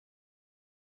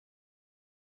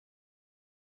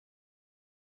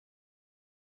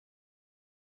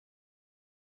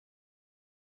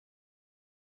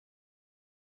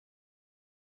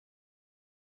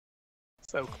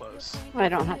So close. I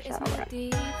don't have Shadow Breath.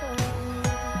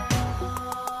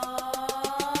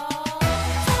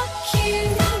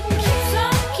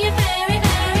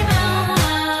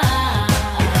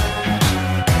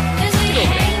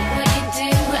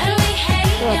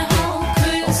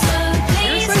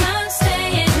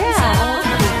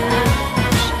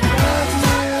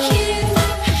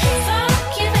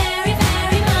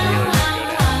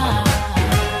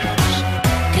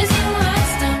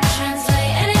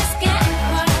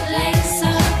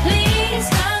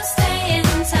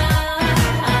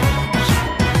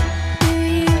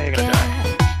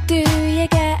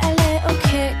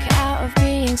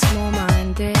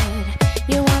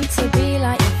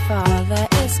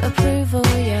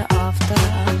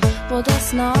 Well,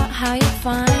 that's not how you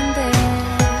find it.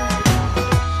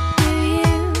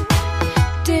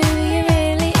 Do you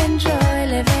really enjoy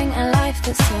living a life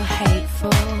that's so hateful?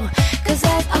 'Cause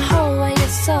there's a hole where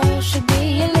your soul should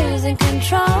be. You're losing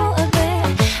control of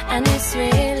it, and it's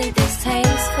really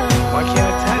distasteful. Why can't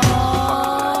I tell you?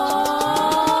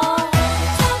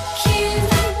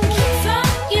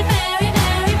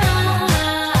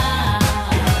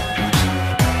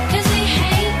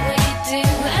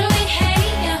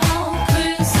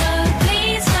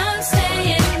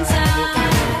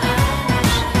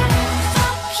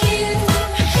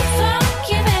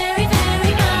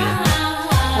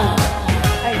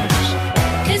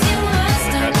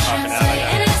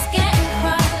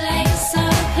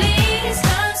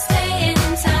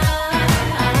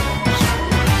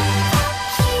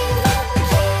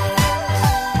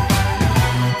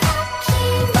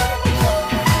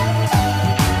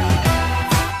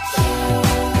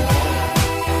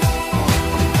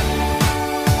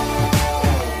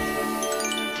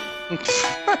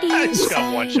 I just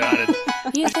got one-shotted.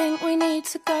 You think we need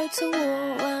to go to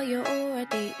war? Well, you're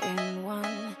already in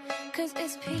one. 'Cause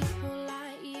it's people